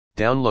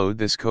Download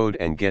this code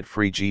and get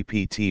free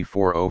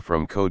GPT-4o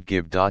from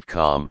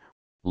codegive.com,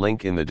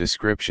 link in the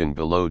description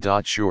below.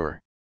 Sure.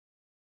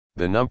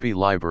 The numpy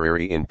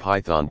library in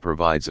Python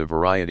provides a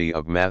variety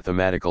of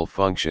mathematical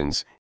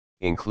functions,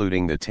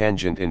 including the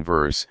tangent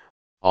inverse,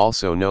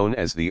 also known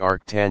as the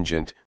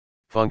arctangent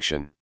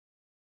function.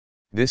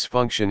 This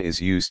function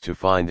is used to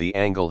find the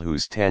angle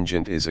whose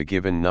tangent is a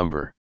given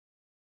number.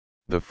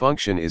 The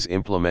function is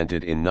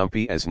implemented in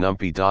numpy as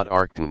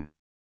numpy.arctan.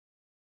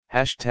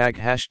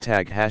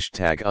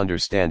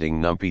 ###understanding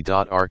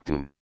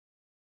numpy.arctan.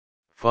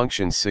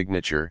 Function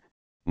signature,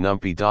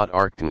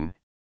 numpy.arctan,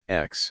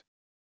 x.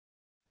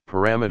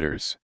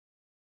 Parameters.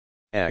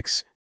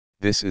 X,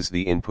 this is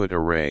the input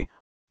array,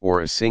 or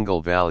a single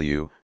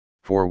value,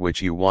 for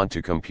which you want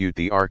to compute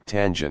the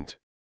arctangent.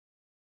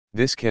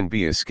 This can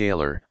be a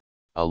scalar,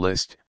 a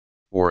list,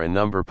 or a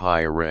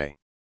numpy array.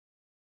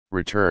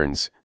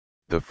 Returns,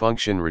 the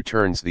function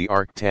returns the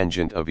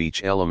arctangent of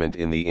each element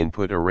in the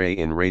input array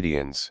in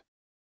radians.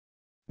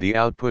 The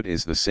output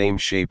is the same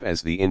shape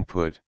as the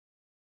input.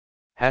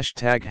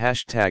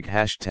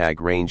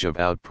 ###range of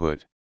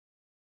output.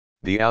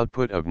 The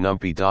output of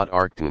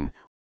numpy.arctan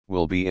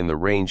will be in the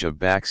range of \\,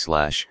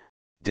 frac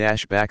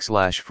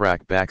 \pi2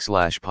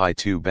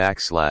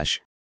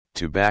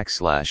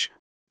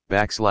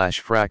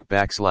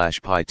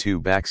 frac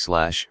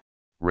 \pi2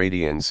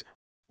 radians,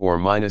 or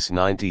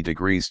 -90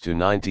 degrees to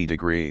 90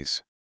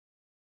 degrees.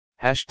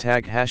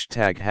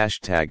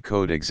 ###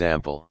 code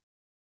example.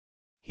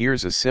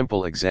 Here's a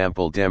simple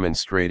example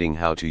demonstrating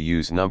how to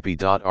use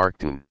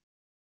numpy.arctan.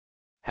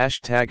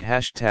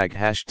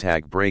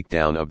 ###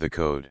 breakdown of the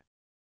code.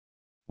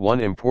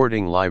 1.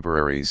 Importing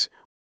libraries.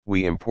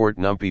 We import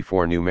numpy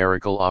for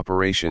numerical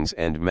operations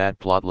and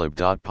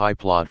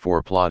matplotlib.pyplot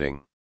for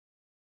plotting.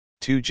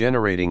 2.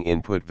 Generating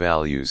input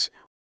values.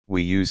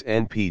 We use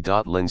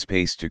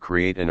np.linspace to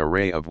create an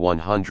array of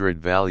 100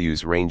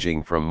 values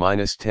ranging from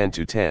 -10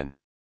 to 10.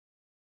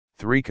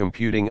 3.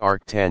 Computing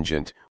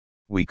arctangent.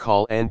 We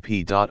call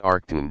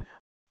np.arctan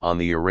on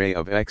the array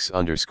of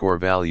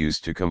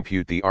x_values to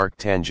compute the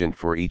arctangent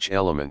for each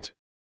element.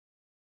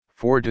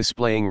 4.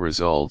 Displaying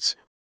results.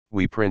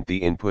 We print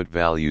the input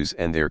values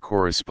and their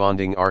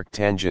corresponding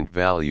arctangent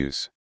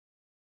values.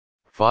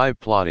 5.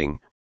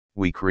 Plotting.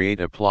 We create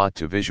a plot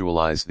to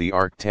visualize the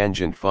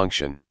arctangent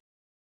function.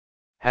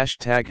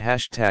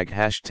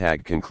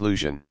 ###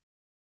 conclusion.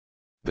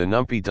 The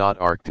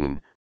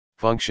numpy.arctan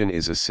function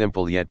is a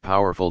simple yet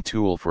powerful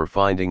tool for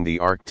finding the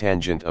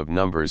arctangent of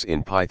numbers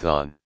in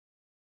Python.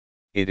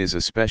 It is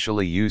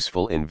especially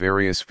useful in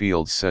various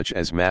fields such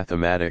as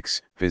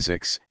mathematics,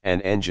 physics,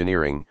 and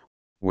engineering,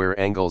 where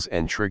angles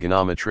and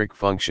trigonometric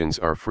functions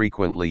are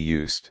frequently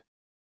used.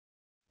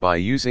 By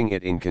using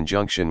it in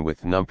conjunction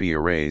with numpy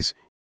arrays,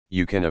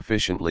 you can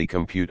efficiently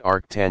compute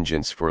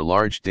arctangents for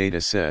large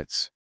data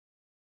sets.